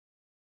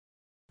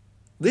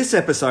This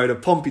episode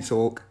of Pompey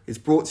Talk is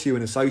brought to you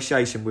in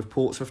association with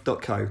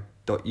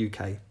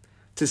portsmouth.co.uk.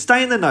 To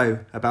stay in the know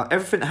about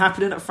everything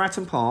happening at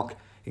Fratton Park,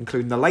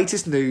 including the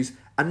latest news,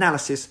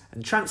 analysis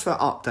and transfer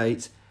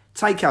updates,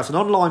 take out an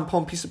online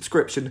Pompey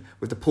subscription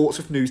with the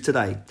Portsmouth News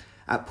today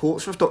at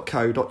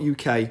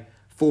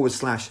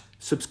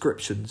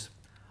portsmouth.co.uk/subscriptions.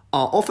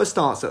 Our offer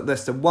starts at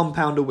less than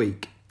 £1 a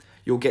week.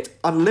 You'll get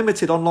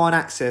unlimited online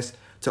access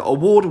to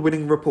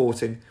award-winning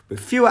reporting with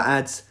fewer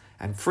ads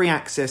and free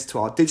access to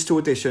our digital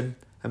edition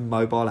and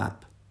mobile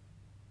app.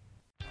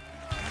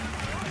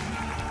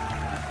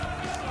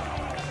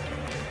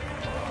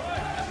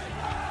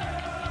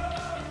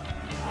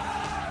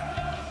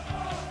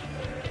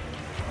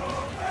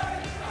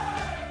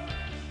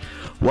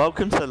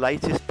 Welcome to the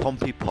latest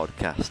Pompey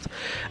podcast.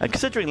 And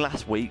considering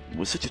last week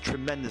was such a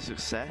tremendous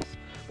success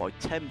by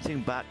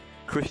tempting back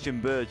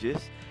Christian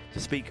Burgess to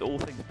speak all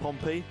things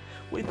Pompey,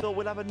 we thought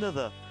we'd have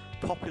another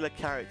popular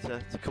character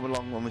to come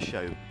along on the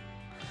show.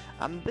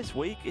 And this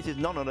week it is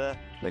none other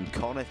than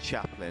Connor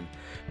Chaplin,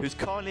 who's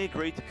kindly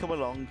agreed to come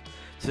along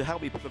to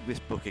help me plug this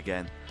book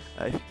again.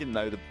 If you didn't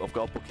know that I've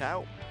got a book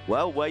out,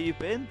 well, where you've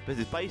been?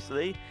 Because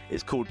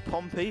it's called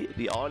Pompey,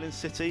 the Island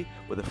City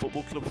with a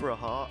Football Club for a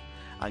Heart.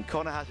 And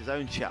Connor has his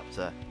own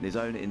chapter in his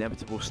own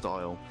inimitable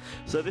style.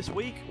 So this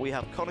week we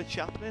have Connor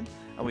Chaplin,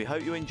 and we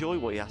hope you enjoy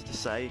what he has to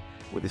say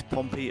with his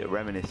Pompey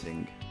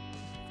reminiscing.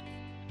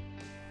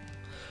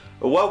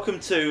 Welcome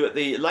to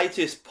the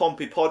latest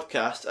Pompey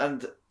podcast,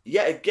 and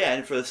yet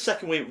again, for the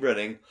second week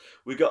running,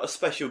 we've got a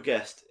special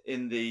guest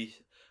in the,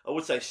 I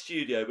would say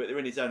studio, but they're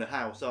in his own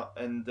house,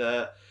 and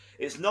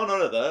it's none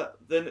other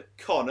than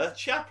Connor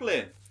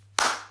Chaplin.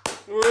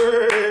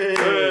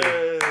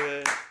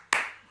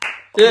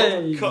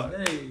 Hey,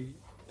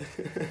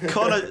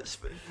 Connor,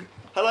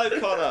 hello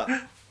Connor.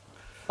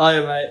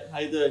 Hiya mate, how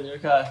you doing? You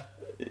okay?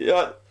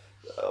 Yeah.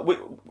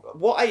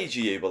 What age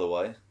are you, by the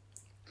way?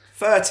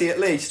 30 at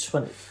least.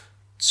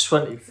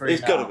 23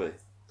 It's got to be.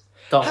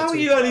 Don't How are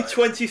you only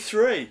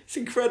 23? It's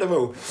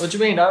incredible. What do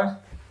you mean,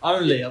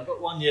 only? I've got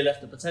 1 year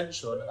left of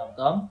potential and then I'm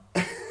done.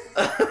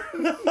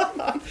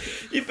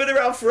 You've been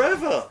around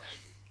forever.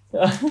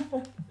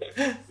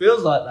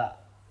 Feels like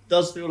that.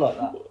 Does feel like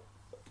that.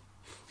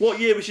 What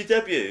year was your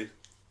debut?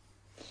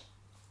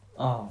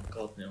 Oh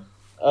God, Neil.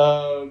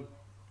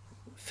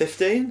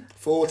 15?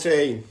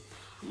 14.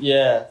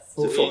 Yeah,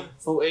 So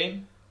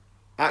 14.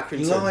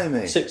 Accrington.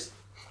 Blimey. 6.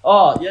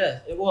 Oh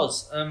yeah, it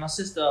was. My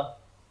sister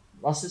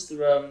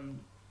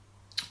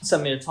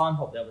sent me a time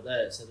hop the other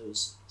day. It said it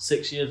was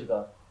 6 years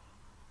ago,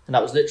 and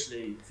that was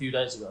literally a few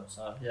days ago.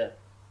 So yeah,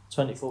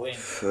 2014.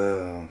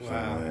 Wow.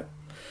 Right.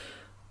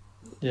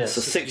 Yeah. So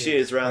 6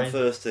 years around crazy.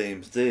 first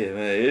teams. Dear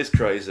me, it is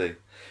crazy.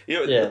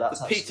 You know,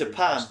 That's the Peter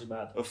actually Pan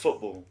mad. of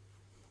football.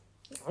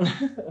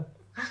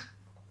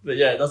 But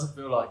yeah, it doesn't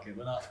feel like it.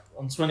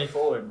 I'm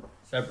 24 in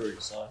February,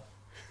 so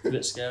it's a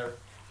bit scary.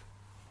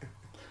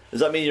 Does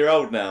that mean you're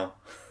old now?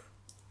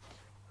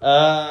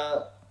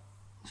 Don't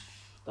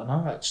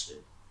know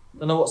actually.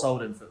 Don't know what's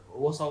old in football.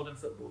 What's old in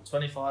football?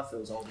 25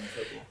 feels old in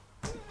football.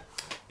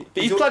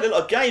 But you've played a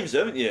lot of games,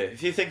 haven't you?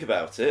 If you think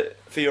about it,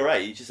 for your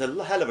age, it's a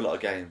hell of a lot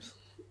of games.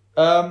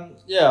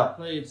 Yeah,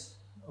 I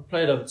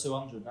played over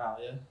 200 now.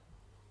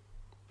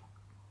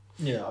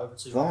 Yeah, over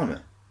 200. Blimey.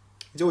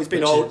 You've always been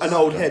Which is- an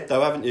old head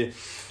though, haven't you?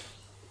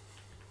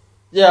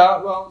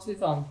 Yeah, well, to be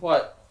fair, I'm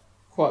quite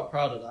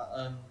proud of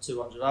that.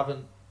 200. I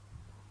haven't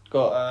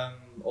got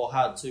or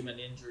had too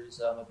many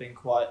injuries. I've been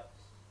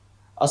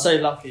I say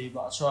lucky,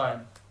 but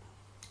I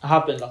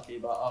have been lucky,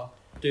 but I'll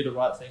do the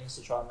right things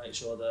to try and make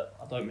sure that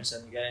I don't miss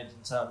any games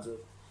in terms of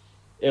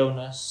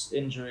illness,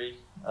 injury,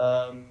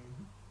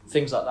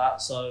 things like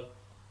that. So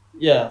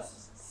yeah,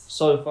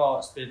 so far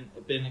it's been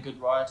a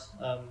good ride.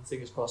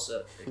 Fingers crossed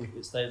that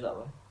it stays that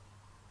way.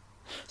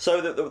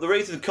 So the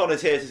reason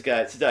Connor's here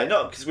today,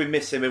 not because we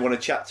miss him and want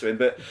to chat to him,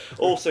 but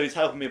also he's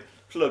helping me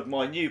plug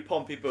my new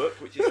Pompey book,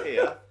 which is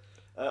here.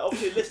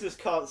 Obviously, listeners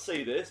can't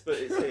see this, but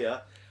it's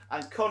here.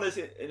 And Connor's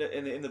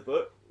in the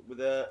book with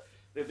the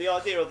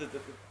idea of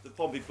the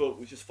Pompey book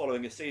was just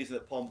following a season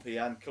at Pompey,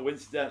 and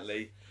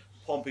coincidentally,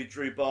 Pompey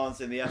drew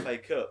Barnes in the FA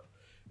Cup,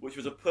 which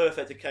was a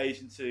perfect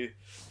occasion to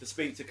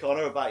speak to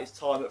Connor about his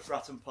time at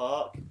Fratton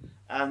Park,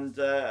 and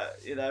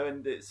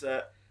and it's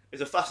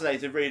a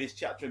fascinating to read his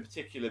chapter in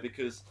particular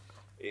because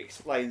it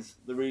explains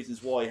the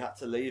reasons why he had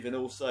to leave, and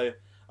also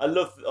I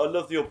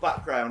love your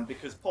background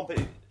because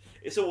Pompey.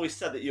 It's always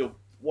said that you're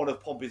one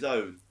of Pompey's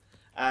own,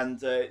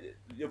 and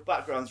your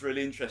background's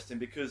really interesting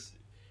because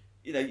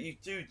you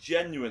do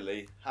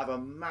genuinely have a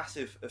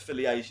massive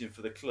affiliation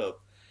for the club.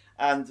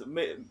 And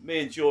me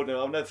and Jordan,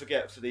 I'll never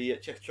forget, for the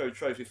Checkatrade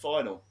Trophy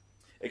final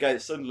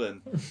against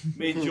Sunderland,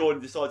 me and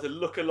Jordan decided to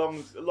look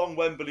along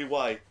Wembley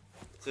Way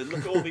to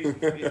look at all these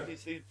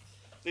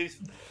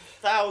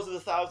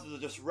thousands of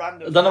just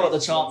random. I don't know what the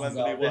chances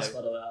are Wembley of this, Way.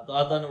 by the way.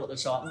 I don't know what the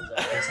chances are.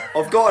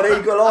 I've got an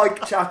eagle eye,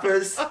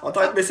 chappers. I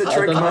don't miss a I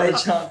trick, don't know what the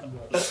mate.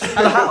 chances are.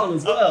 And a hat on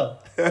as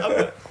well.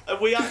 And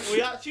we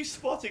actually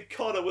spotted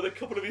Connor with a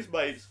couple of his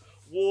mates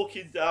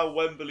walking down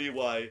Wembley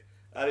Way,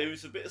 and it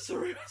was a bit of a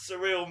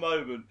surreal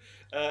moment.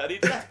 And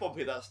he'd left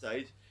Pompey at that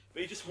stage,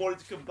 but he just wanted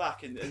to come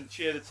back and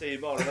cheer the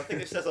team on. And I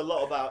think it says a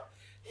lot about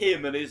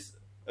him and his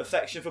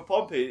affection for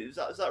Pompey. Is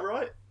that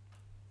right?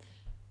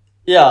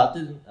 Yeah, I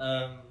didn't.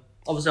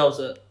 Obviously, I was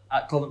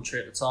at Coventry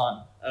at the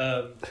time,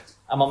 and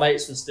my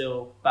mates were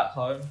still back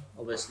home,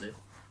 obviously.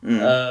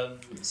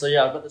 So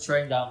yeah, I got the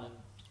train down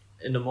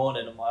in the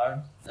morning on my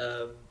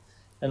own,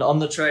 and on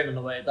the train on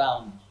the way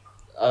down,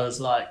 I was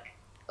like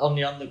on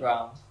the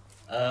underground.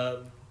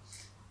 It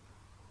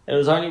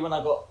was only when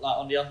I got like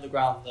on the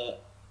underground that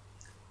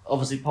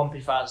obviously Pompey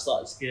fans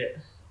started to get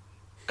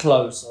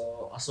close,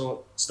 or I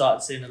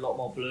started seeing a lot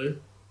more blue.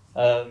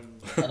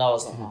 And I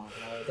was like, oh no,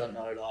 I don't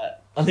know, like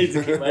I need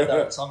to keep my head down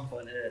at some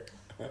point here.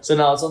 So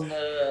now I was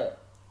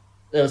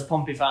there was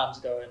Pompey fans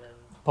going and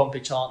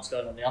Pompey chants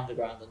going on the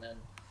underground, and then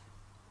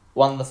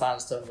one of the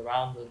fans turned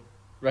around and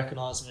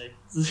recognised me.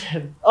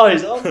 Oh,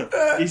 he's on.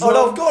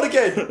 No, I've gone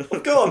again.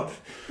 I've gone.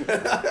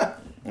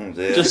 Oh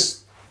dear.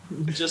 Just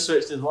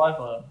switched his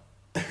Wi-Fi on.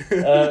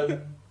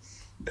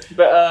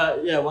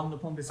 But yeah, one of the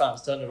Pompey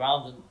fans turned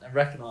around and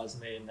recognised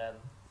me, and then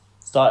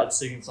started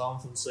singing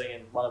songs and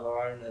singing one of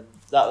our own, and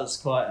that was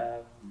quite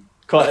a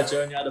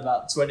journey. I had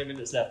about 20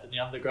 minutes left in the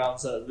underground,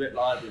 so it was a bit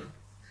lively.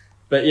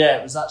 But yeah,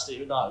 it was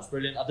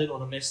brilliant. I didn't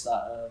want to miss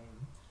that.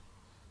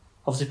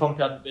 Obviously,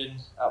 Pompey hadn't been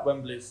at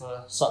Wembley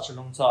for such a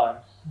long time.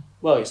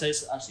 Well, you say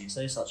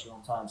such a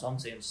long time. Some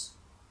teams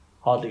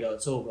hardly go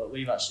at all, but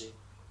we've actually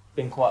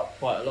been quite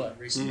a lot in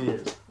recent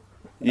years.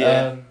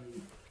 Yeah.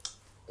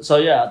 So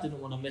yeah, I didn't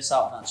want to miss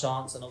out on that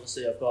chance, and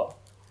obviously I've got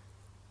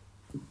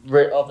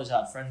obviously I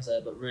had friends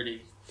there, but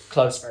really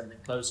close friends in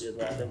Closey as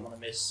well. I didn't want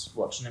to miss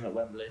watching him at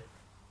Wembley.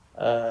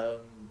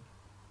 So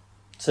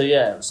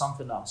yeah, it was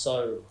something that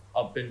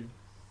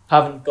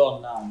having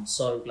gone now, I'm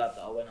so glad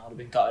that I went. I'd have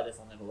been gutted if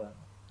I never went,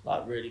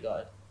 like really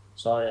gutted.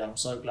 So yeah, I'm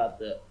so glad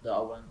that I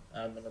went,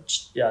 and I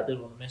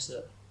didn't want to miss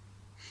it.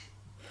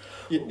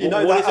 You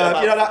know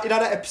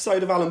that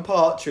episode of Alan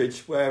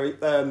Partridge where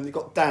you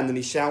got Dan and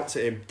he shouts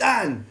at him,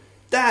 Dan.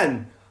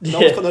 And I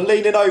was kind of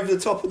leaning over the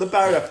top of the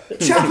barrier.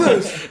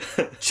 Chappers!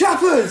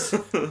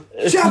 About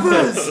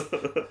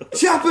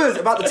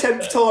the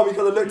 10th time he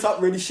kind of looked up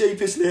really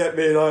sheepishly at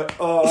me like,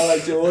 oh, hello,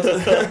 George.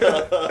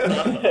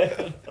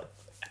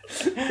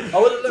 I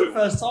would have looked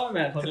first time,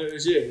 man, if I knew it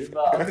was you,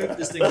 but I couldn't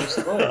distinguish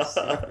the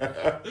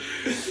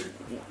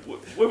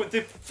voice.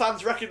 Did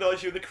fans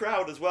recognise you in the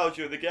crowd as well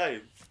during the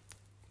game?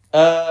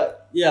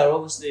 Yeah,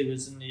 obviously it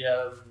was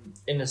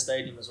in the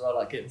stadium as well,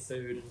 like getting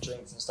food and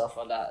drinks and stuff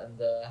like that, and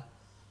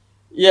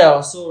yeah,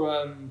 I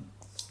saw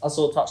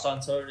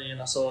Touchline Tony,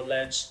 and I saw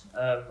Ledge,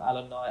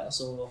 Alan Knight. I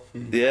saw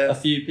a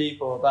few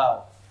people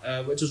about,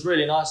 which was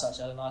really nice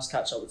actually. I had a nice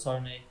catch up with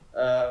Tony,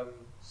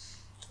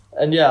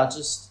 and yeah,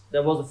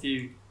 there was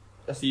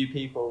a few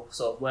people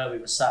sort of where we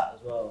were sat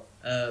as well,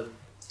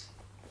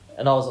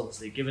 and I was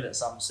obviously giving it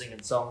some,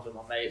 singing songs with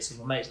my mates,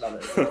 and my mates love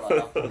it as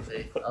well.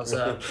 Like I was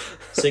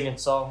singing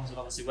songs, and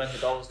obviously when the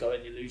goals go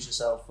in, you lose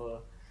yourself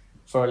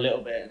for a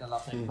little bit, and then I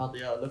think, I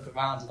look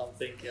around and I'm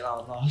thinking,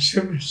 oh no, I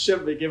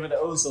shouldn't be giving it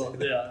all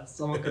sorts. Yeah,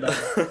 someone could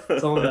have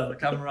a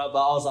camera, but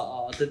I was like,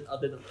 I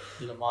didn't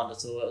mind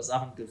at all. I was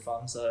having good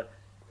fun, so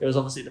it was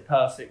obviously the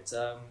perfect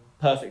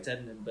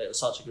ending, but it was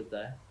such a good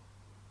day.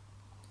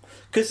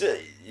 Because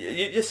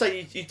you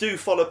say you do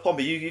follow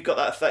Pompey, you got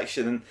that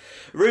affection, and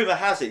rumour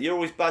has it you're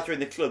always badgering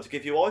the club to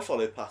give you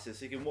iFollow passes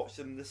so you can watch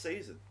them this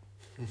season.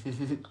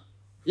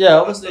 Yeah,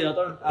 obviously I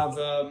don't have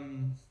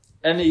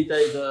any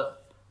day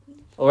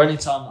or any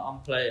time that I'm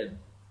playing.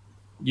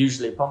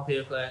 Usually Pompey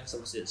are playing, so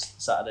obviously it's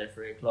Saturday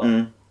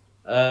 3:00.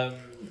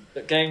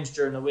 But games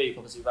during the week,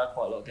 obviously we've had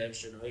quite a lot of games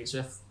during the week, so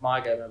if my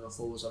game ever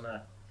falls on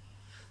a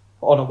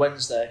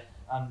Wednesday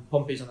and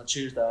Pompey's on a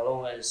Tuesday, I'll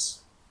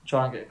always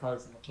try and get a code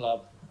from the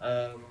club.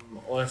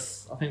 Or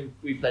if I think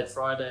we played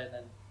Friday and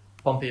then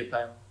Pompey are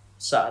playing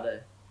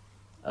Saturday.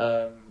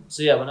 So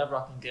yeah, whenever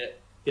I can get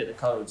the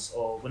codes,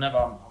 or whenever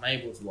I'm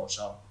able to watch,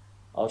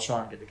 I'll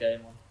try and get the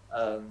game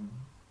on.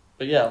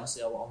 But yeah,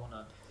 obviously I want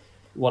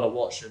to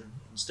watch and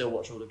still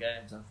watch all the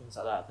games and things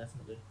like that,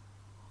 definitely.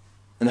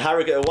 And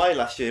Harrogate away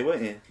last year,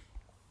 weren't you?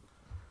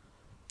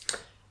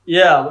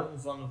 Yeah, I went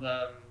with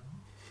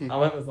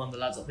one of the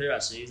lads up here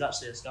actually. He's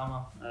actually a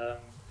scummer.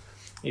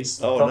 He's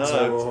from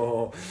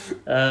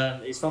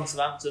Southampton. He's from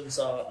Southampton,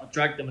 so I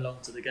dragged him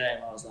along to the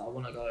game. I was like, I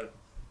want to go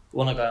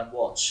and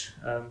watch.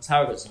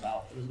 Harrogate's it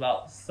was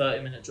about a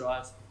 30-minute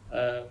drive.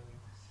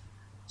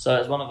 So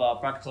it's one of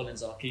Brad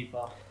Collins, our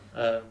keeper.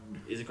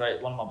 He's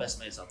one of my best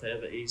mates up here,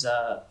 but he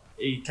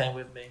came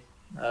with me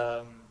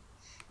to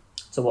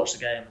watch the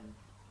game, and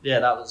yeah,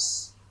 that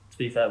was, to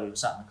be fair, we were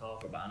sat in the car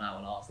for about an hour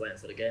and a half waiting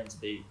for the game to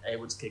be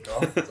able to kick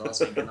off. So I was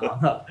thinking,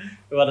 no,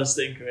 we had a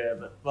stinker here,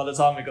 but by the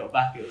time we got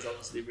back, it was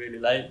obviously really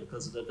late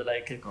because of the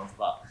delayed kickoff.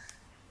 But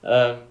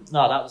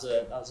no, that was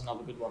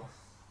another good one.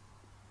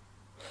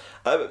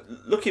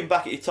 Looking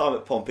back at your time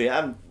at Pompey,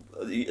 and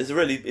there's a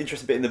really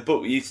interesting bit in the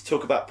book. You used to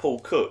talk about Paul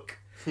Cook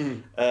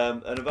and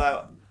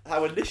about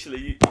how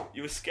initially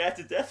you were scared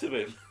to death of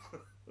him.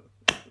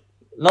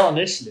 Not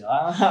initially.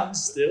 I'm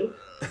still.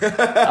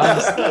 I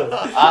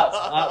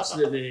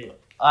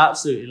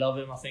absolutely love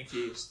him. I think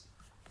he's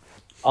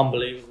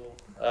unbelievable.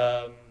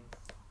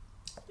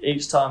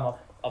 Each time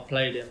I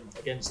played him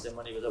against him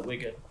when he was at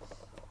Wigan,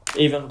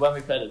 even when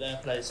we played at their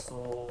place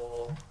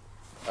for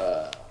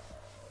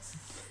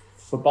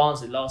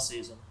Barnsley last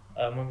season,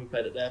 when we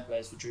played at their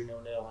place, we drew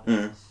 0-0,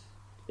 and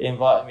he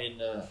invited me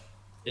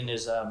in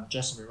his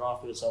dressing room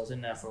afterwards. So I was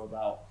in there for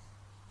about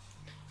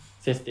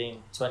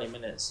 15-20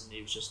 minutes, and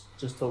he was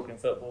just talking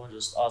football and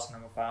just asking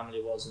how my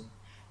family was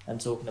and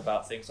talking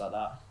about things like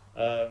that.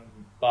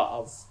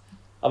 But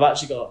I've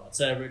actually got, I'd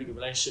say, a really good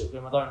relationship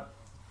with him. I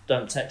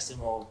don't text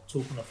him or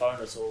talk on the phone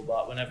at all,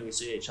 but whenever we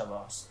see each other,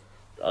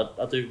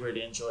 I do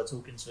really enjoy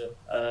talking to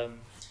him.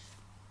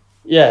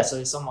 So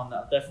he's someone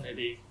that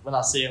definitely, when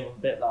I see him, I'm a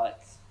bit like,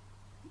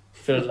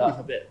 feel like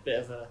a bit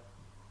of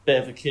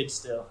a kid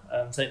still.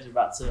 Takes me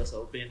back to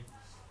sort of being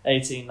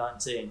 18,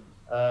 19.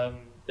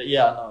 But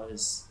yeah,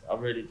 I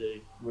really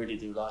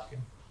do like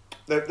him.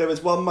 There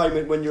was one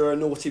moment when you were a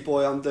naughty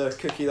boy under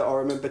Cookie that I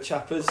remember,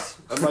 Chappers.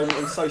 A moment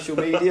on social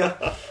media.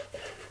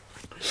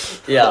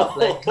 Yeah, I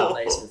blame Cal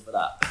Naismith for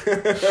that.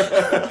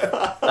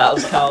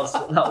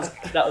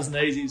 That was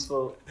Nazy's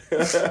fault.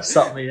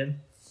 Sucked me in.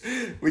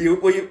 Were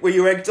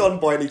you egged on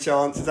by any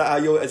chance? Is that how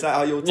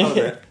you're telling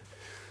it?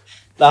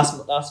 That's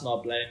my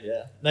blame.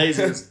 Yeah,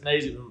 Nazy's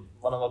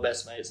one of my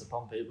best mates at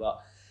Pompey,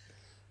 but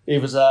he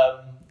was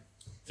I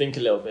think a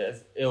little bit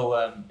of ill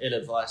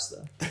advice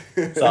there.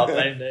 So I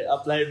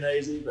blame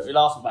Nazy, but we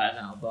laugh about it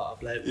now. But I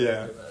blame him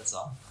at the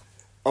time.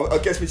 I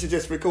guess we should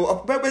just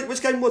recall.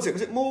 Which game was it?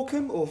 Was it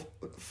Morecambe or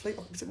Fleet?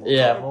 Was it Morecambe?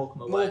 Yeah,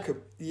 Morecambe away.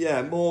 Morecambe.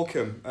 Yeah,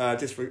 Morecambe.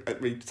 Just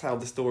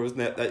retold the story,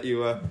 wasn't it, that you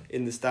were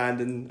in the stand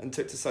and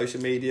took to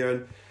social media,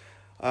 and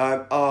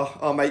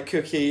our mate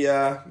Cookie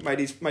made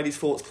his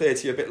thoughts clear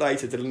to you a bit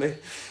later, didn't he?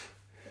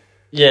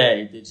 Yeah,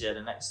 he did. Yeah,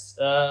 the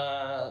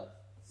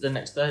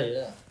next day.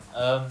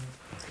 Yeah.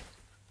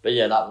 But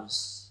yeah, that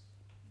was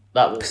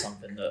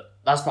something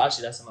that's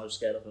the most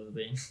scared I've ever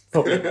been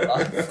probably in my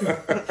life.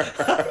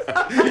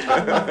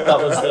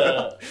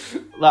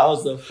 that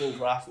was the full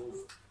wrath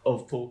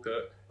of Paul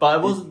Cook. But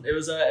it wasn't. It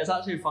was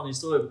actually a funny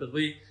story because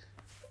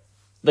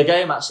the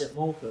game actually at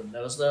Morecambe,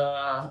 it was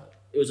a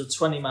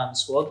 20-man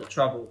squad that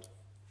travelled,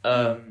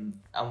 and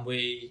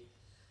we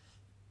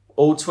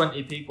all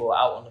 20 people were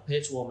out on the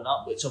pitch warming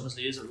up, which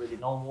obviously isn't really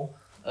normal.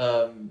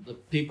 The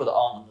people that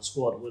aren't on the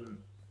squad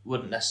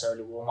wouldn't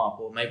necessarily warm up,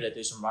 or maybe they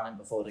do some running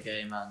before the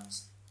game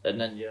and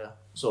then you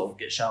sort of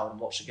get showered and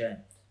watch the game.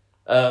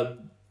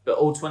 But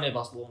all 20 of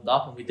us warmed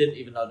up and we didn't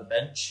even know the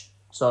bench.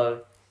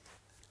 So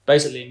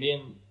basically me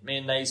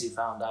and Nazy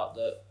found out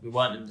that we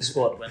weren't in the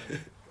squad when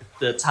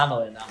the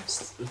tannoy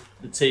announced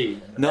the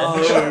team.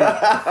 No.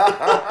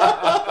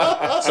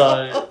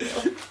 So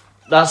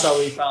that's how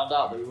we found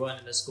out that we weren't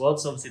in the squad.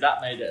 So obviously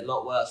that made it a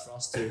lot worse for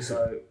us too.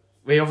 So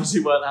we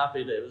obviously weren't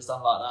happy that it was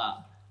done like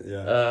that.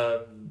 Yeah.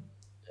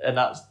 And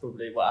that's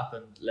probably what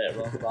happened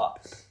later on.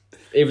 But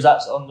it was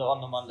actually on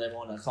the Monday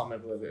morning. I can't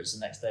remember whether it was the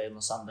next day on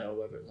the Sunday or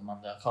whether it was the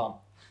Monday. I can't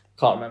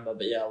remember.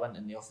 But yeah, I went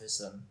in the office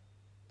and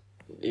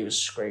he was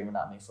screaming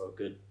at me for a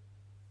good.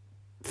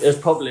 It was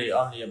probably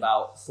only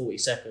about 40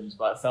 seconds,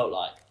 but it felt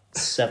like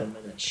 7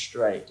 minutes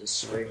straight, just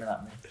screaming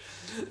at me.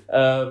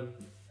 And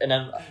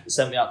then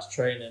sent me out to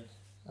training.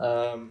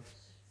 Then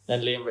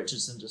Liam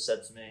Richardson just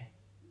said to me,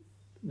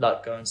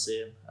 like, go and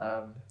see him.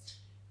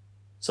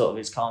 Sort of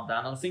he's calmed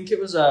down. And I think it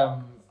was.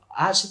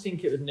 I actually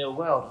think it was Neil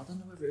Weld. I don't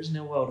know whether it was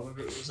Neil Weld or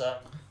whether it was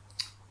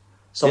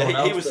someone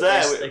else. He was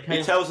there.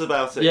 He tells us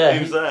about it. Yeah,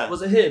 he was there.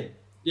 Was it him?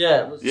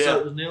 Yeah,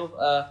 so it was Neil.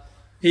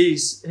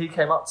 He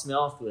came up to me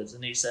afterwards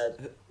and he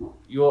said,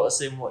 "You ought to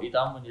see what you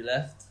done when you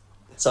left."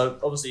 So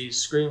obviously he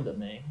screamed at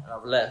me and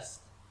I've left.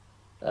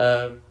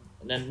 And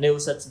then Neil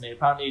said to me,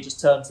 apparently he just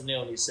turned to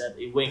Neil and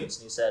he winked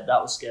and he said,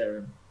 "That was scare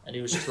him." And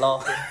he was just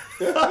laughing.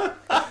 It's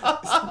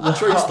a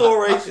true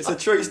story. It's a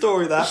true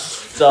story, that.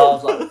 So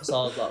I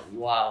was like,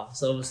 wow.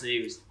 So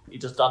obviously he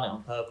just done it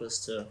on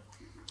purpose to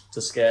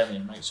scare me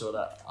and make sure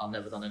that I've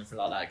never done anything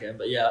like that again.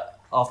 But yeah,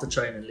 after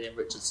training, Liam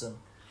Richardson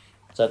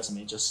said to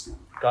me, just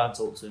go and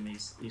talk to him.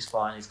 He's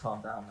fine. He's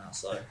calmed down now.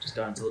 So just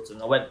go and talk to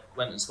him. I went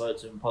and spoke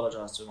to him,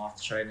 apologised to him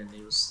after training.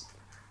 He was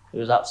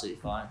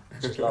absolutely fine. He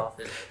was just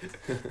laughing.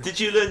 Did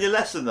you learn your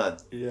lesson then?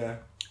 Yeah.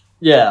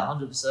 Yeah,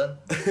 100%.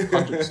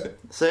 100%.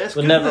 So it's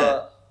But good, never. isn't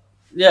it?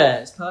 Yeah,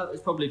 it's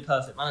probably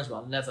perfect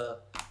management.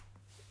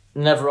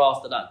 Never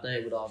after that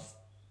day would I've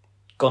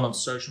gone on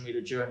social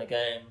media during the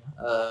game,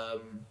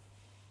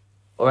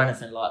 or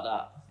anything like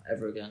that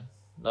ever again.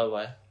 No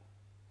way.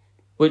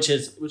 Which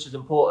is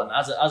important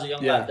as a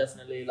young lad.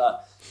 Definitely,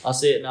 like I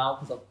see it now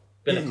because I've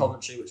been at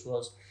Coventry, which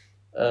was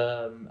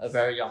a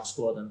very young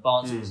squad, and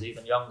Barnsley was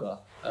even younger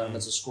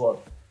as a squad.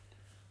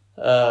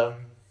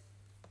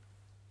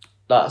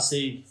 Like I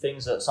see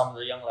things that some of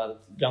the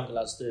younger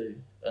lads do,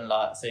 and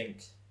like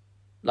think,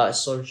 like it's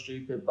so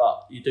stupid,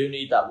 but you do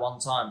need that one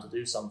time to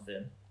do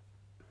something,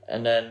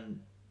 and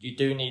then you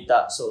do need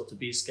that sort of to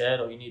be scared,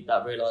 or you need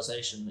that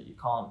realization that you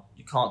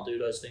can't do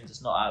those things.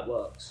 It's not how it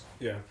works.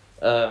 Yeah.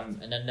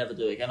 and then never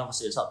do it again.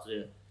 Obviously, it's up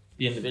to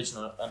the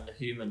individual and the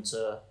human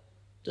to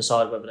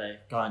decide whether they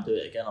go and do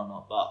it again or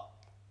not. But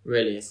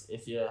really,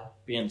 if you're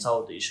being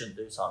told that you shouldn't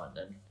do something,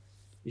 then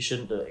you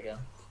shouldn't do it again.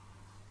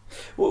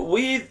 Well, were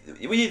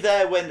you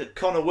there when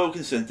Connor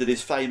Wilkinson did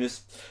his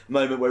famous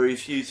moment where he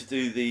refused to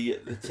do the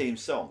team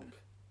song?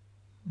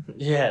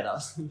 Yeah,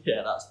 that's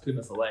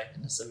Plymouth away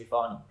in the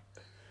semi-final.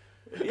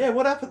 Yeah,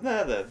 what happened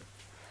there then?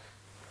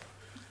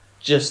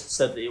 Just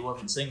said that he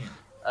wasn't singing,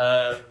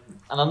 and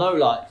I know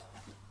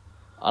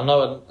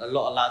a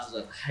lot of lads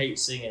that hate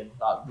singing,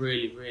 like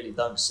really, really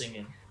don't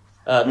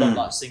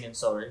like singing.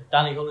 Sorry,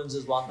 Danny Hollins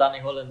is one. Danny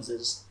Hollins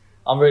is.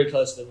 I'm really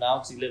close with him now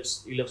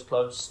because he lives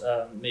close.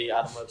 Me,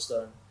 Adam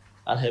Webster,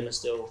 and him are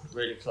still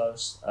really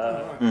close.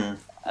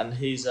 And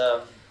he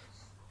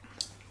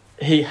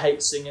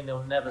hates singing.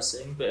 He'll never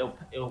sing, but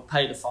he'll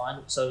pay the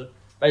fine. So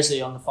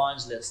basically, on the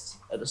fines list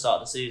at the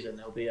start of the season,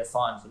 there'll be a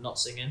fine for not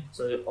singing.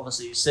 So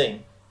obviously you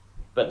sing,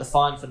 but the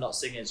fine for not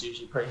singing is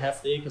usually pretty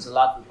hefty because a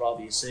lad would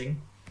rather you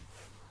sing.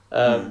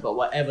 But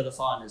whatever the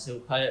fine is, he'll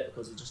pay it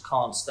because he just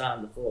can't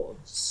stand the thought of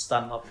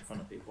standing up in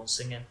front of people and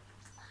singing.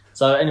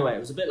 So anyway, it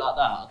was a bit like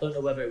that. I don't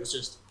know whether it was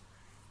just...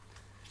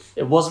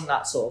 It wasn't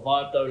that sort of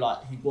vibe though.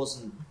 Like he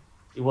wasn't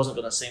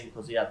going to sing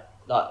because he had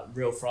like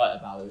real fright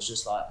about it. It was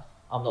just like,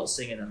 I'm not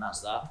singing and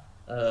that's that.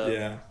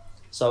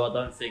 So I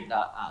don't think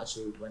that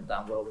attitude went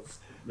down well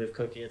with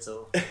Cookie at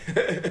all.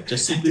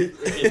 Just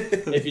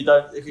if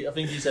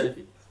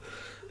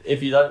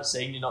you don't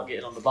sing, you're not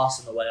getting on the bus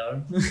on the way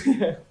home.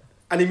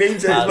 And he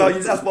means it as well.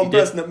 That's one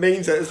person that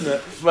means it, isn't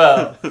it?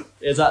 Well,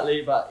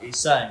 exactly. But he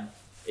sang.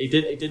 He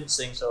didn't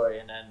sing. Sorry,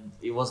 and then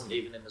he wasn't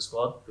even in the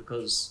squad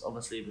because of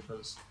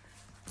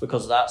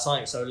that.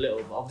 Something so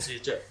little, but obviously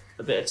just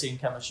a bit of team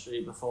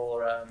chemistry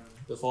before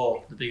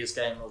the biggest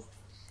game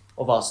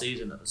of our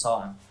season at the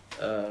time.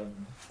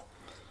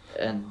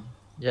 And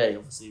yeah,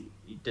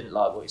 he didn't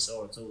like what he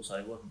saw at all, so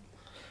he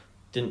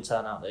didn't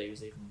turn out that he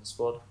was even in the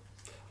squad.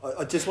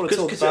 I just want to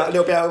talk a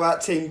little bit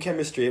about team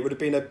chemistry. It would have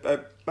been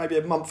maybe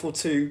a month or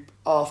two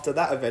after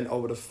that event, I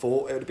would have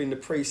thought. It would have been the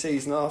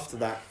pre-season after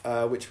that,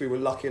 which we were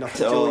lucky enough to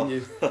join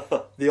you.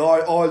 The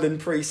Ireland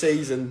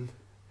pre-season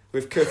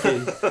with Cookie.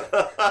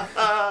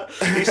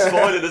 He's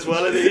smiling as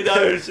well, and he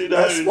knows.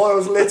 That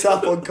smile's lit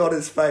up on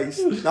Connor's face.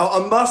 Now, I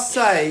must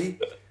say,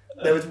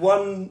 there was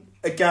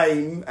a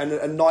game, and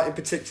a night in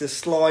particular,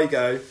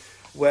 Sligo,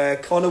 where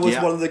Connor was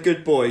one of the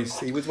good boys.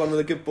 He was one of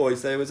the good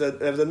boys. There was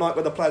a night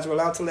where the players were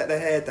allowed to let their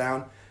hair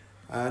down,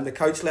 and the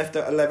coach left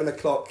at 11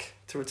 o'clock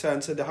to return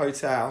to the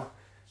hotel.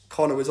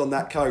 Connor was on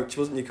that coach,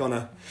 wasn't you,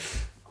 Connor?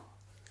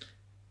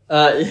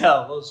 Yeah,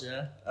 I was.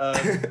 Yeah.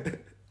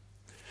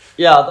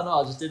 Yeah, I don't know.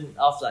 I just didn't.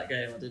 After that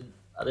game,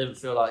 I didn't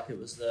feel like it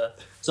was the.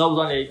 So I was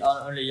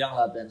only a young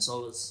lad then.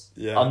 So I was.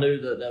 Yeah. I knew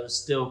that there was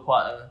still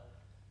quite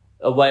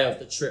a way of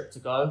the trip to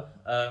go,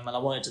 and I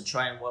wanted to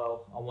train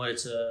well. I wanted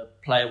to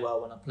play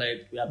well when I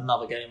played. We had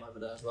another game over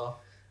there as well.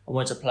 I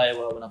wanted to play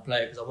well when I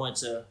played because I wanted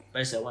to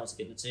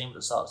get the team at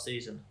the start of the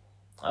season.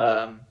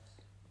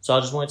 So I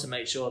just wanted to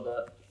make sure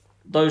that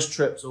those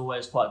trips are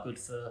always quite good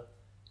for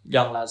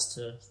young lads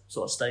to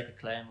sort of stake a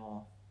claim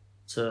or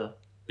to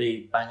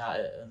be bang at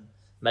it and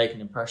make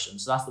an impression.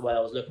 So that's the way I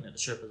was looking at the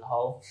trip as a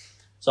whole.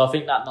 So I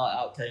think that night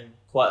out came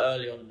quite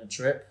early on in the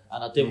trip,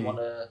 and I didn't want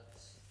to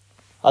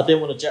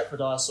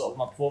jeopardise sort of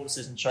my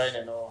performances in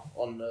training or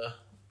on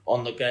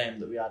the game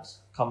that we had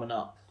coming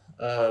up,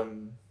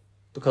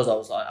 because I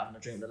was like having a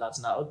drink with the lads.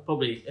 And that would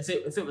probably,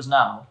 if it was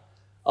now,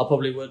 I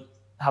probably would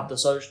have the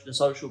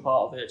social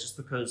part of it, just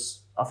because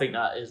I think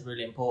that is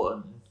really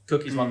important.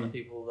 Cookie's one of the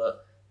people that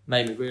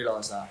made me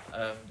realise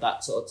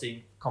that sort of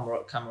team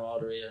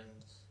camaraderie and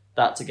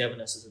that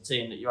togetherness as a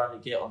team that you only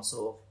get on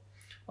sort of.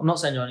 I'm not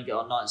saying you only get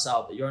on nights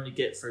out, but you only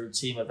get through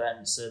team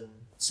events and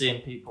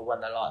seeing people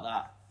when they're like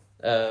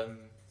that.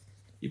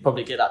 You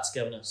probably get that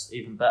togetherness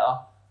even better.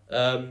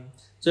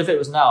 So if it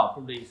was now,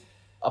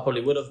 I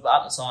probably would have, but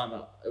at the time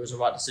it was the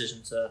right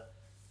decision to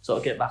sort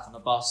of get back on the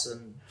bus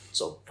and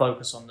sort of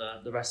focus on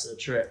the rest of the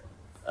trip.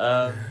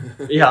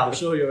 Yeah, I'm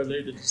sure you're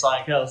alluding to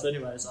something else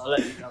anyway, so I'll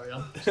let you carry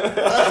on.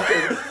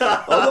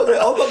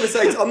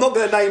 I'm not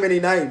going to name any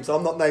names.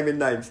 I'm not naming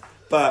names,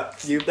 but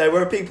there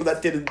were people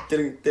that didn't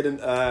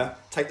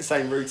take the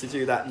same route as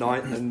you that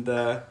night, and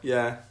I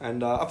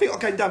think I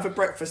came down for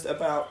breakfast at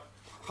about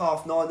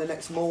 9:30 the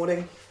next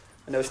morning,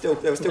 and there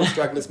were still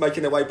stragglers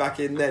making their way back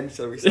in then,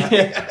 so we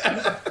say.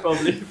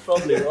 probably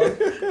was.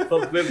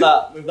 But with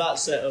that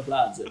set of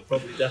lads, it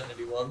probably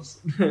definitely was.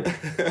 But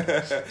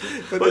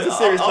there's a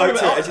serious note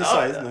to it, as you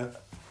say, isn't there?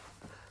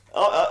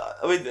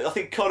 I mean, I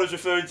think Connor's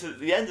referring to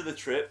the end of the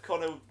trip.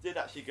 Connor did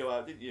actually go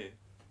out, didn't you?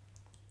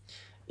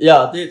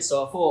 Yeah, I did.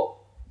 So I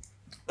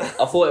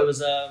thought it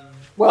was.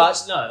 Well,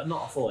 actually, no,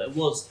 not. I thought it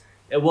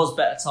was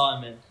better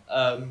timing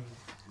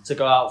to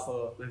go out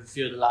with a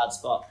few of the lads,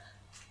 but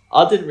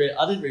I didn't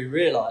really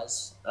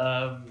realise.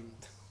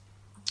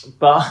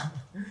 But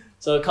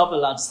so a couple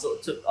of lads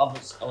took. I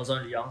was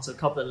only young, so a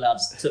couple of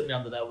lads took me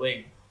under their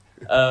wing.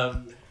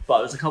 But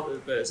it was a couple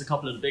of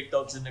the big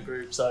dogs in the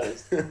group. So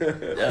it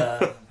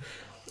was,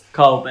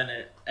 Carl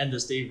Bennett, Ender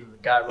Stevens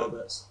and Guy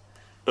Roberts.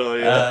 Oh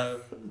yeah.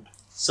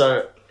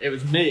 So it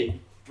was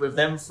me with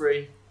them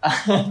three,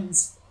 and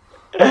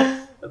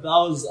I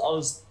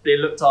was being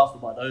looked after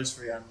by those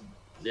three, and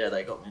yeah,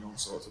 they got me in all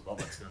sorts of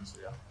bother, to be honest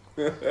with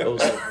you. All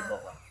sorts of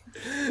bother.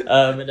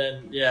 And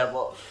then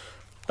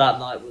that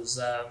night was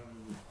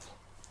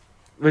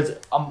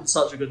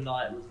such a good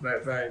night. It was a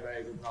very, very,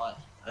 very good night.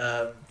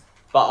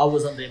 But I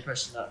was under the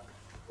impression that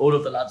all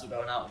of the lads were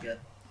going out again.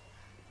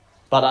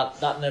 But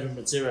that never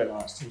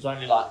materialised. It was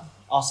only like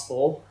us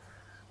four,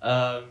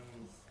 because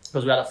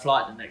we had a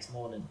flight the next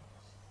morning,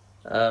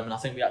 and I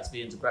think we had to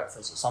be into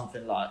breakfast at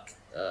something like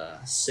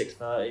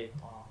 6:30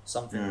 or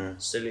something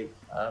silly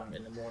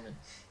in the morning,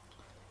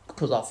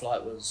 because our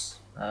flight was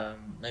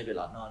maybe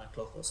like 9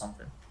 o'clock or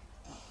something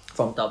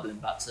from Dublin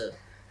back to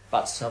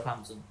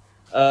Southampton,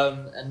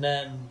 and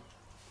then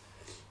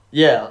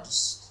I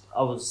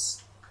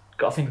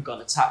think I got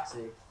in a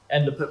taxi.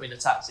 Ender put me in a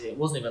taxi. It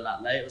wasn't even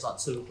that late. It was like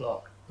 2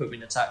 o'clock. Put me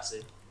in a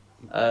taxi,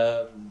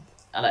 and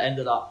I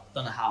ended up,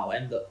 don't know how.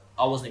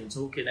 I wasn't even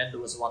talking. Ender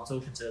was the one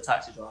talking to the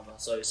taxi driver,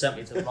 so he sent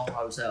me to the wrong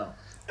hotel.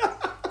 I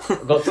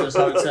got to this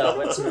hotel,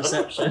 went to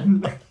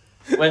reception,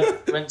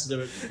 went to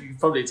the. You can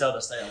probably tell the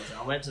state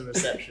hotel. I went to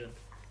reception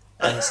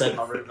and said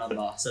my room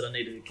number. Said I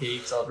needed a key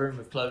because I was rooming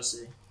with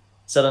Closey.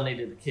 Said I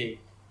needed a key,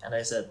 and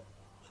they said,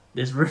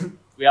 "This room,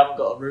 we haven't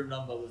got a room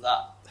number with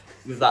that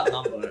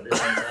number at this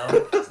hotel."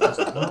 So I was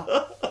like,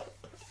 "What?"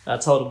 I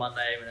told them my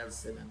name and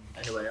everything, and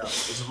anyway, it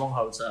was the wrong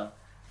hotel.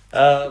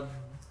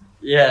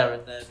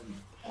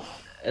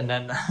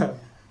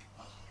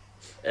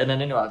 And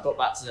then anyway, I got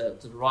back to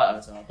the right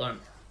hotel.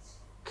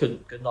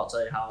 Could not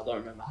tell you how. I don't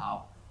remember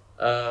how.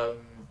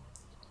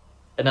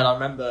 And then I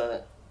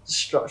remember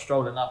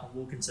strolling up and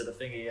walking to the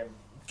thingy, and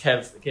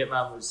Kev, the kit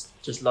man, was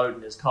just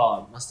loading his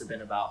car. It must have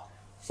been about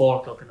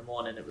 4 o'clock in the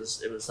morning. It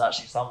was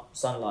actually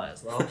sunlight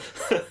as well.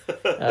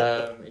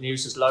 And he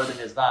was just loading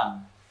his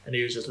van. And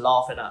he was just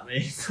laughing at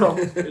me from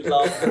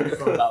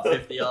about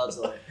 50 yards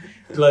away.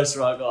 The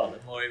closer I got, the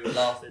more he was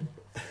laughing.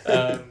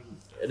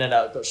 And then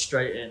I got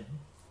straight in,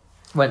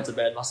 went to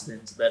bed, must have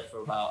been to bed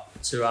for about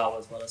 2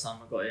 hours by the time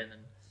I got in.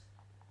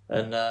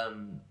 And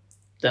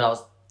then I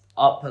was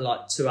up for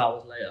like 2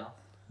 hours later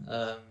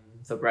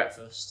for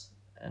breakfast.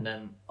 And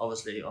then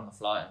obviously on the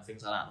flight and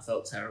things like that, and I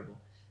felt terrible.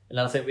 And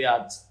then I think we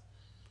had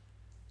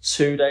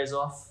 2 days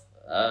off.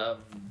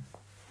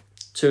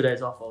 2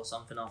 days off or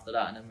something after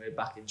that, and then we were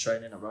back in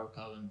training at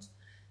Roco, and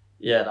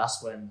yeah,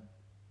 that's when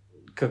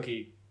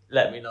Cookie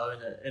let me know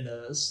in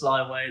a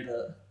sly way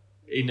that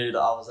he knew that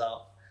I was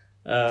out.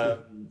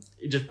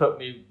 He just put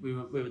me. We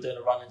were doing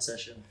a running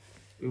session.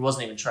 We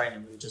wasn't even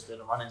training. We were just doing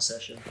a running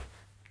session,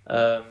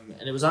 and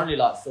it was only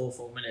like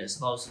 4 minutes.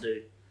 If I was to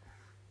do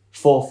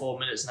 4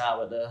 minutes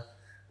now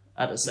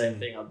at the same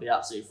thing, I'd be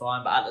absolutely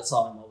fine. But at the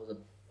time,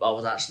 I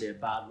was actually a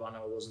bad runner.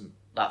 I wasn't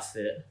that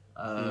fit.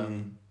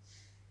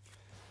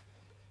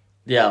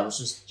 Yeah, I was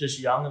just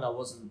young, and I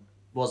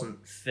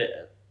wasn't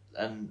fit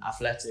and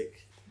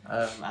athletic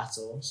at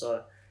all.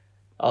 So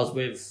I was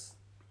with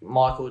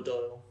Michael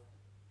Doyle,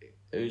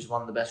 who's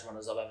one of the best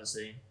runners I've ever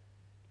seen,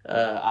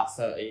 at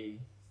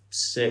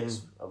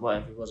 36,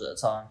 whatever he was at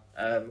the time.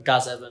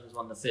 Gaz Evans,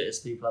 one of the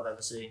fittest people I've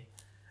ever seen.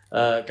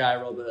 Guy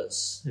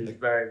Roberts, who's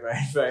very, very,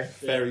 very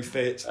fit. Very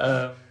fit.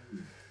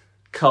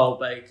 Carl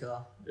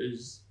Baker,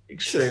 who's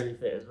extremely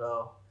fit as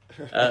well.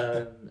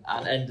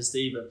 And Ender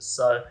Stevens.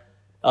 So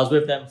I was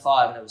with them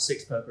 5, and there was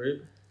 6 per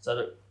group. So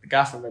the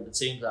gaffer read the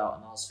teams out,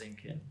 and I was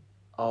thinking,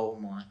 oh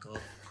my God,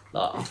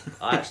 like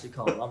I actually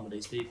can't run with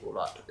these people.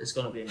 Like it's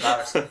going to be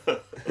embarrassing.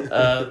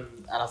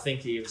 And I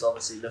think he was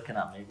obviously looking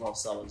at me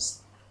whilst I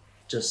was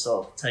just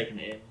sort of taking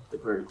it in the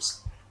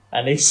groups.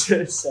 And he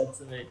just said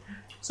to me,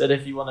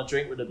 if you want to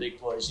drink with the big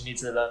boys, you need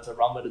to learn to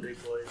run with the big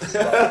boys.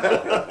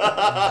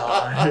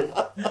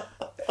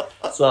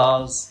 So I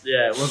was,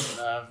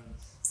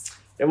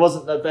 it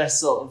wasn't the best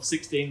sort of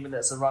 16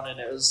 minutes of running.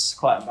 It was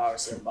quite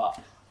embarrassing, but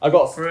I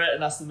got through it,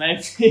 and that's the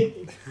main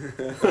thing.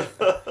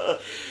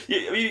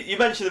 You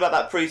mentioned about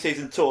that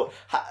pre-season tour.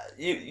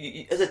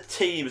 You, as a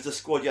team, as a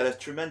squad, you had a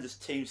tremendous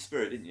team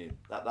spirit, didn't you?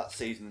 That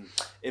season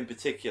in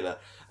particular.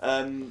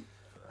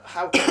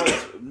 How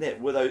close, Nick,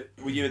 were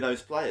you and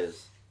those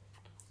players?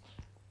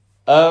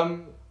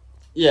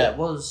 Yeah, it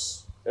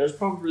was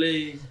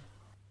probably.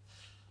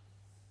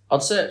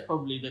 I'd say it's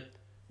probably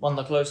one of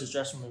the closest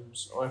dressing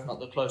rooms, or if not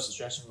the closest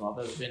dressing room I've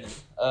ever been in.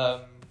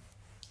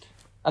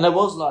 And there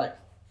was like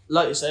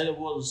you say, there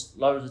was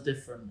loads of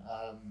different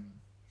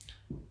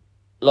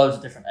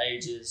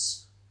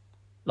ages,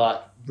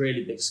 like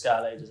really big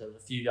scale ages. There was a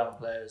few young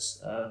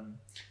players,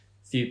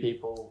 few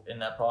people in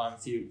their prime,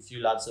 few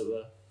lads that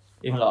were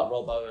even like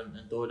Robbo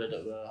and Doyle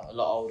that were a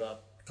lot older.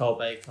 Carl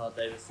Baker,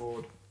 David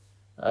Ford,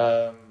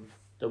 that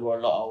were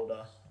a lot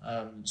older,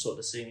 sort of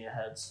the senior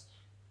heads.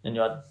 Then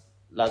you had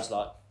lads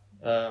like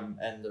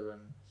Ender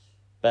and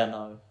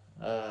Benno,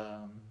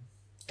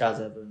 Gaz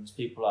Evans,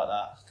 people like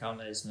that, Cal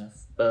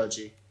Naismith,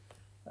 Burgee,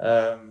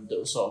 that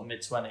were sort of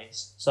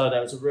mid-20s. So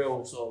there was a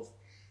real sort of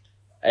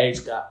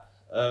age gap.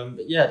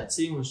 But yeah, the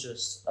team was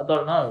just, I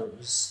don't know,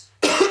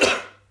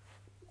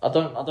 I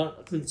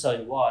couldn't tell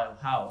you why or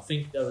how. I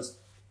think there was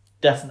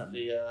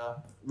definitely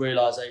a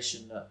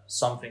realisation that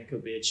something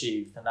could be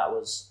achieved, and that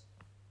was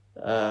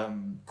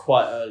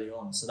quite early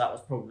on. So that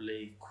was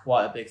probably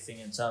quite a big thing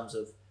in terms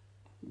of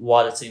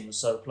why the team was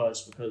so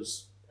close,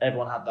 because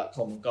everyone had that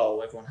common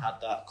goal, everyone had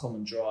that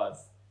common drive.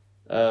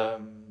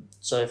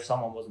 So if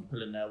someone wasn't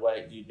pulling their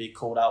weight, you'd be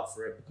called out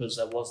for it because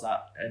there was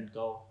that end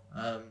goal.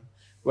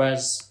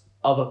 Whereas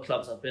other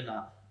clubs I've been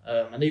at,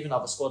 and even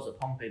other squads at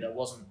Pompey, there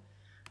wasn't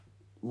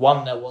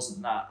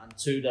that, and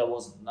two, there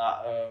wasn't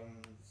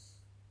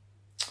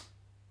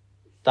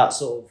that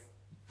sort of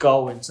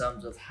goal in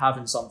terms of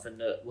having something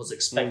that was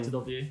expected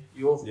of you.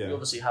 You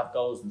obviously have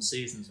goals and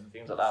seasons and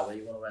things like that where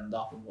you want to end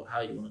up and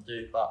how you want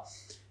to do, but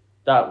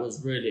that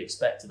was really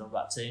expected of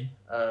that team.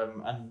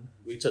 And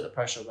we took the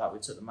pressure of that, we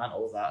took the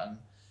mantle of that, and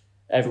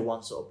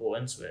everyone sort of bought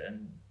into it,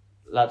 and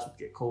lads would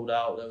get called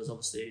out. There was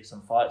obviously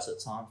some fights at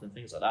times and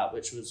things like that,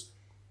 which was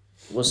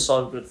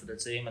so good for the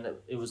team, and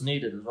it was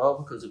needed as well,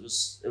 because it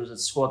was a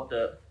squad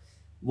that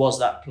was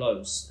that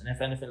close, and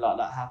if anything like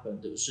that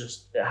happened, it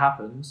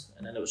happened,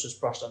 and then it was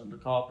just brushed under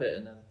the carpet,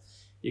 and then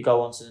you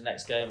go on to the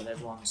next game and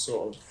everyone's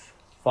sort of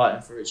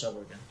fighting for each other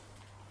again.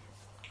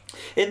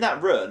 In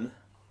that run,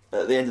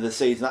 at the end of the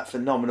season, that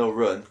phenomenal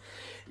run,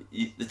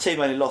 the team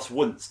only lost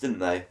once, didn't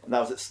they? And that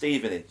was at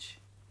Stevenage.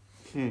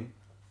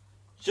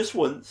 Just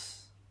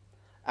once.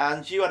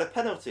 And you had a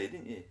penalty,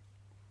 didn't you?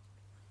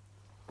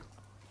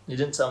 You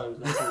didn't tell me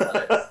we was going to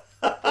talk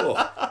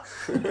about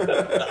it.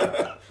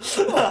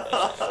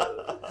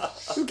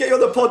 We'll get you on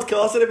the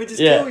podcast and then we just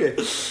kill you.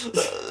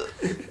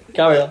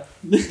 Carry on.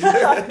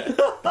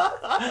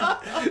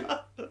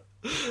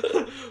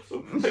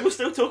 People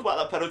still talk about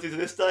that penalty to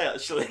this day,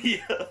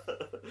 actually.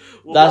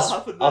 What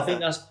happened there?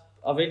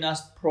 I think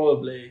that's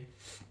probably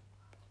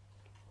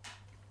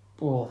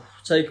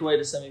take away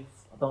the semi.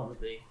 I don't want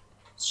to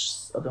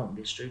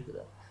be stupid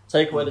there.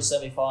 Take away the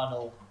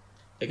semi-final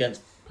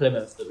against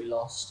Plymouth that we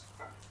lost.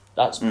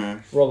 That's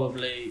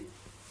probably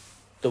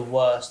the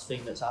worst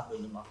thing that's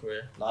happened in my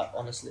career. Like,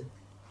 honestly.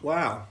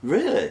 Wow.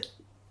 Really?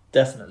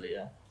 Definitely,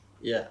 yeah.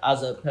 Yeah,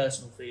 as a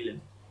personal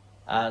feeling.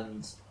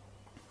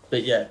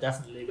 But yeah,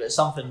 definitely. But it's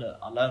something that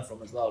I learned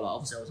from as well. Like,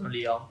 obviously, I was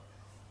only young.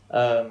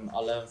 I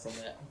learned from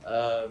it.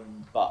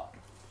 But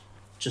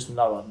just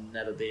know I'd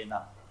never be in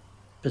that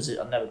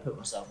position. I'd never put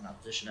myself in that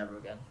position ever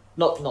again.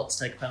 Not to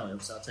take a penalty,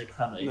 obviously. I'd take a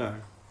penalty. No.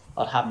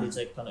 I'd happily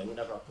take a penalty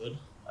whenever I could.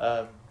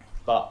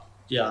 But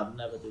yeah, I'd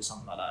never do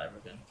something like that ever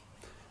again.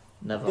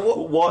 Never.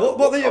 What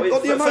are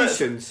the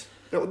emotions?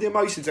 What are the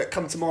emotions that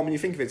come to mind when you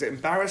think of it? Is it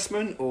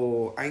embarrassment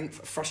or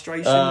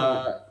frustration?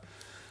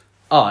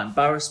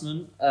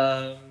 Embarrassment.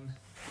 Yeah,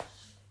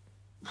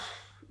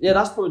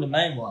 that's probably the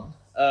main one.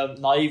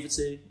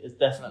 Naivety is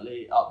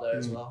definitely up there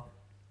as well.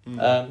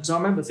 Because I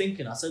remember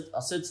thinking, I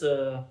said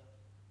to,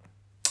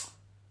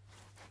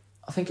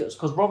 I think it was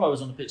because Robbo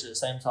was on the pitch at the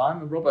same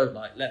time, and Robbo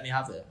let me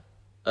have it.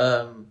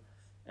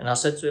 And I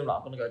said to him,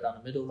 I'm going to go down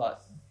the middle,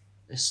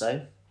 it's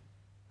safe.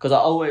 Because we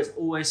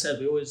always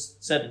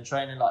said in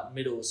training,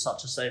 middle was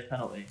such a safe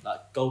penalty.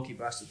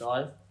 Goalkeeper has to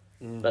dive.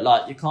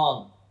 But, you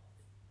can't,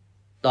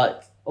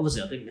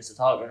 obviously I didn't miss a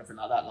target or anything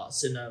like that. I've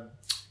seen,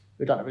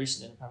 we've done it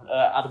recently.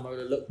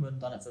 Ademola Lookman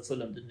done it for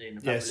Fulham, didn't he, in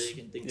the Premier League,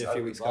 and things a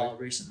few weeks ago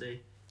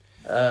recently.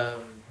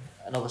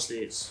 And obviously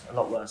it's a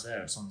lot worse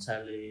there. It's on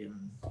telly,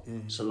 and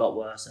it's a lot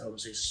worse. They're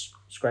obviously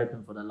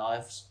scraping for their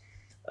lives.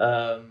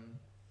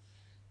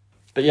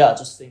 But yeah, I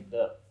just think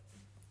that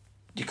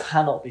you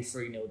cannot be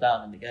 3-0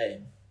 down in the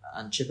game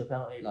and chip a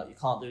penalty. You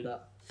can't do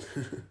that.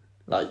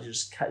 You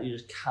just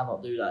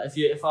cannot do that.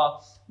 If I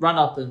ran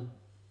up and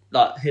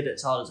hit it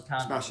as hard as I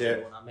can, smash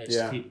it, and I missed,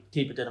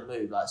 keeper didn't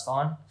move, it's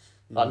fine.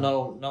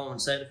 No one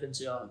said anything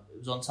to you. It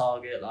was on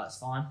target. It's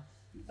fine.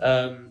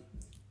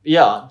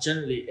 Yeah,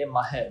 generally in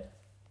my head,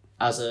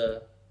 as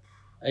a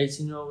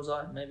 18-year-old was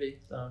I maybe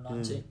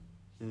 19,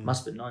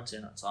 must have been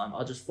 19 at the time.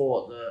 I just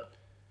thought that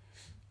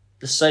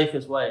the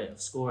safest way of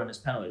scoring this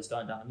penalty is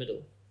going down the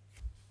middle.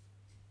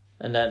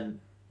 And then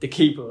the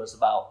keeper was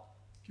about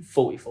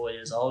 44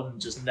 years old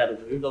and just never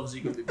moved. Obviously,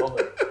 you couldn't be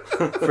bothered.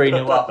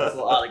 3-0 up. I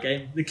thought,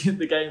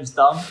 the game's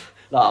done.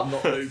 I'm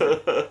not moving.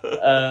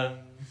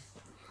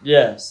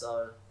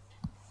 So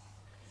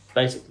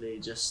basically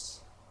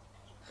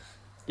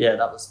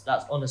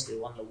that's honestly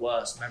one of the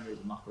worst memories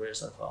of my career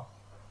so far.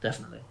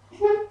 Definitely.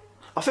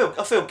 I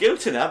feel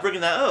guilty now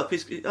bringing that up.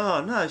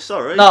 Oh no,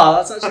 sorry. No,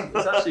 it's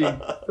actually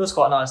feels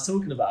quite nice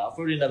talking about. I've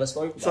already never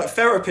spoken about. It's like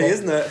therapy,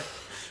 isn't it?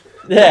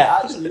 Yeah,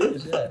 actually it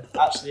is. Yeah,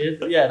 actually,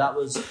 yeah, that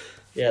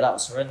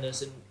was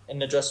horrendous in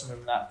the dressing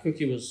room. That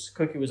Cookie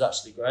was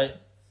actually great.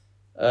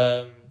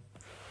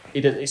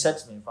 He said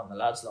to me in front of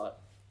the lads,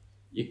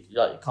 you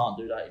can't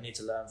do that. You need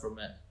to learn from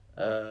it.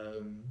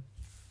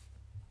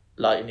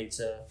 You need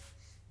to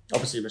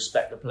obviously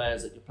respect the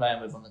players that you're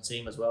playing with on the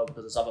team as well,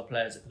 because there's other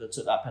players that could have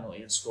took that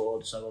penalty and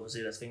scored. So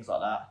obviously there's things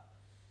like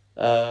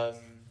that.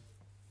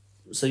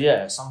 So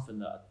yeah, it's something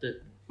that I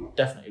did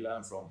definitely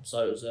learn from.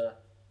 So it was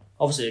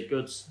obviously a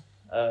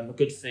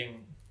good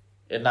thing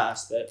in that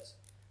aspect.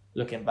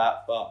 looking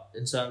back. But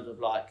in terms of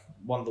like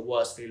one of the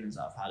worst feelings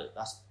that I've had,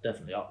 that's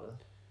definitely up there.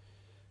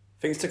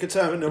 Things took a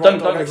turn in the right Don't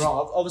get me direction.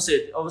 wrong. Obviously,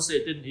 it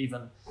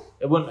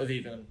wouldn't have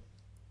even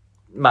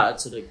mattered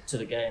to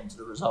the game, to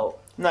the result.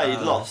 No,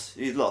 you'd lost.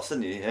 You'd lost,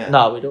 didn't you? Yeah.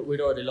 No,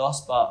 we'd already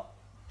lost. But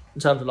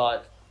in terms of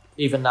like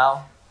even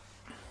now,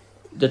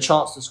 the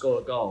chance to score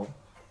a goal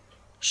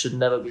should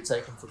never be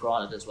taken for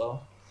granted as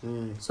well.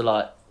 So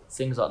like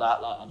things like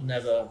that,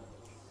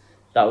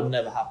 that would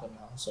never happen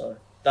now. So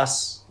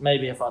that's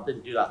maybe if I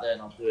didn't do that then,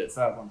 I'd do it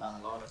further on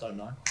down the line. I don't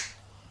know.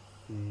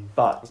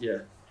 But yeah.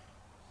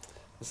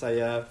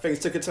 So things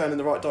took a turn in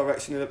the right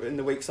direction in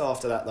the weeks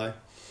after that, though.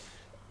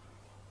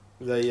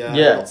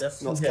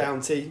 Notts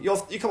County.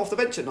 You come off the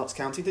bench at Notts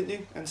County, didn't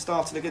you? And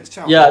started against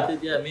Charlton. Yeah, I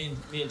did. Yeah, me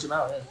and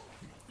Jamal. Yeah.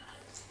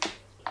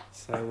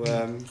 So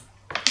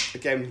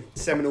again,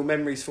 seminal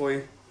memories for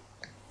you.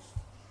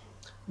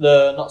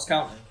 The Notts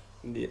County.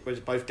 It was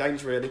both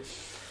games really.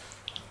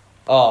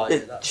 Oh,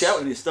 yeah,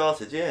 Cheltenham you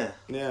started, yeah.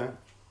 Yeah.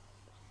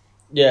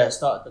 Yeah, I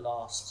started the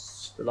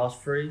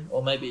last three,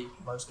 or maybe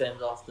most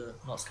games after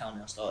Notts County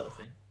I started, I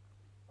think.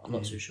 I'm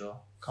not too sure.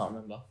 Can't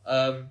remember.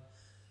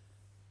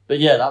 But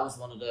yeah, that was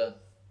one of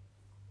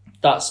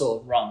that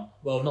sort of run.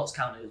 Well, Notts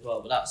County as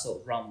well, but that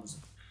sort of run was,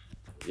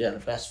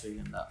 the best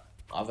feeling that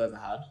I've ever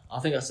had. I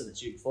think I said it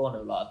to you before,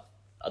 no, like,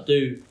 I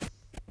do.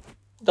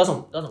 It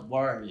doesn't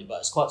worry me, but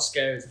it's quite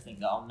scary to think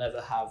that I'll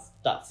never have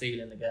that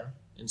feeling again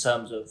in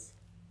terms of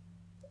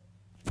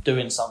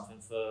doing something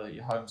for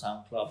your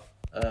hometown club,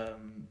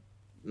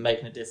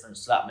 making a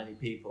difference to that many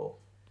people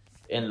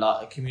in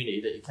like a community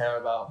that you care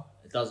about.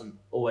 It doesn't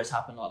always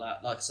happen like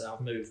that. Like I said,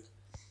 I've moved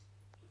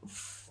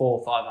 4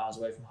 or 5 hours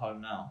away from home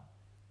now.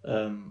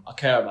 I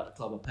care about the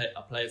club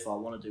I play for. I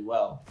want to do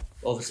well.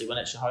 Obviously, when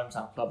it's your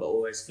hometown club, it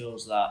always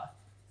feels that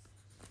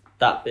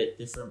bit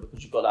different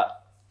because you've got that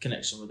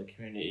connection with the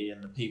community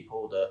and the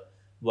people that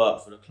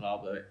work for the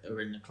club, are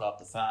in the club,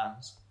 the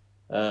fans,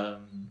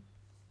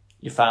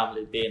 your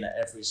family being at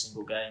every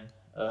single game.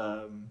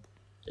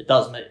 It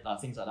does make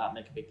things like that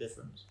make a big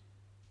difference.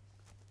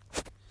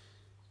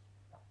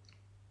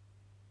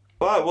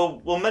 Right,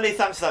 well, many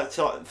thanks for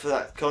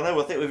that, Connor.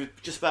 Well, I think we've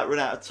just about run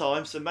out of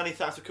time, so many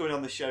thanks for coming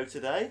on the show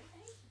today.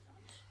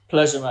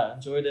 Pleasure, mate.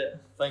 Enjoyed it.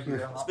 Thank you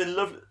very much.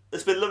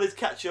 It's been lovely to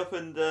catch up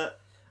and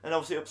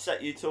obviously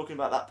upset you talking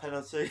about that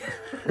penalty.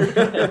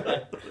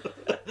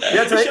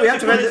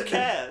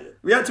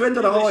 We had to end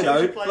on a high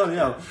note. Bloody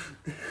hell.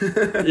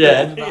 Yeah,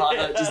 end on a high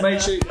note. Just make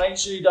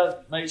sure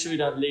you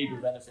don't lead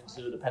with anything to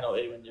do with the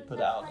penalty when you put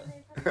it out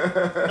there.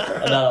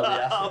 And that'll be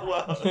happy. Oh,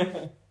 well.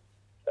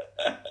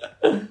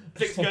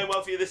 Things going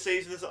well for you this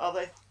season, are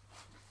they?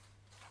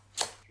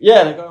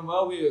 Yeah, they're going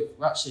well. We're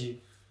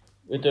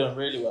doing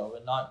really well.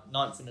 We're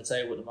ninth in the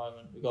table at the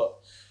moment. We've got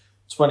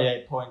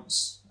 28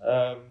 points,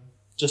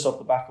 just off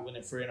the back of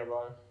winning 3 in a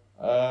row.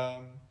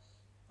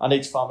 I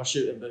need to find my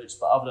shooting boots,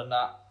 but other than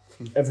that,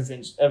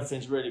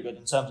 everything's really good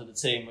in terms of the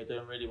team. We're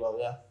doing really well,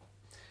 yeah.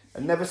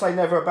 And never say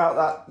never about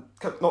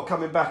that not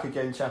coming back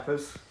again,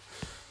 chappers.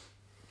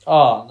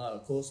 Oh no,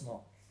 of course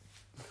not.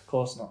 Of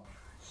course not.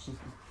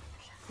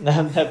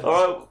 No, never.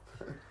 All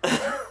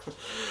right.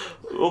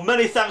 Well,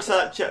 many thanks for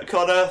that,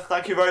 Connor.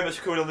 Thank you very much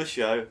for coming on the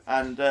show,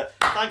 and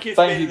thank you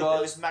for being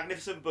in this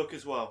magnificent book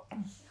as well.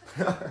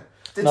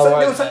 Did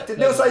Neil say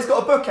he's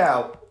got a book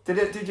out?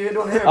 Did you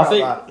anyone hear about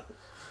that?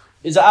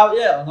 Is it out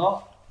yet or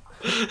not?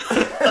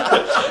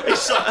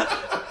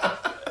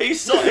 He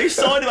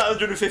signed about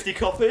 150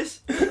 copies.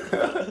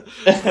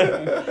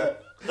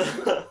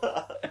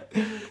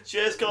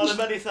 Cheers, Connor.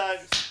 Many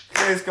thanks.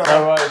 Cheers, Connor.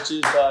 All right,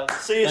 cheers, guys.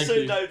 See you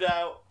soon, no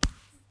doubt.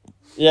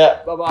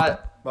 Yeah, bye-bye.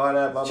 Bye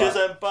now, bye-bye. Cheers,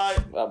 then. Bye.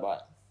 Bye-bye.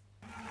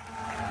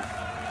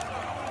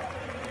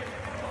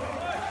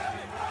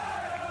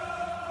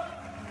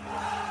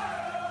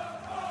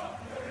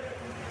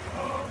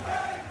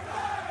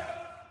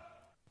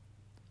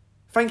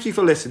 Thank you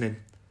for listening.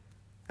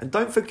 And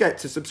don't forget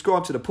to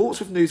subscribe to the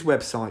Portsmouth News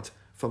website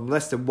from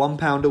less than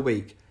 £1 a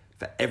week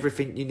for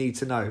everything you need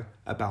to know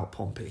about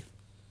Pompey.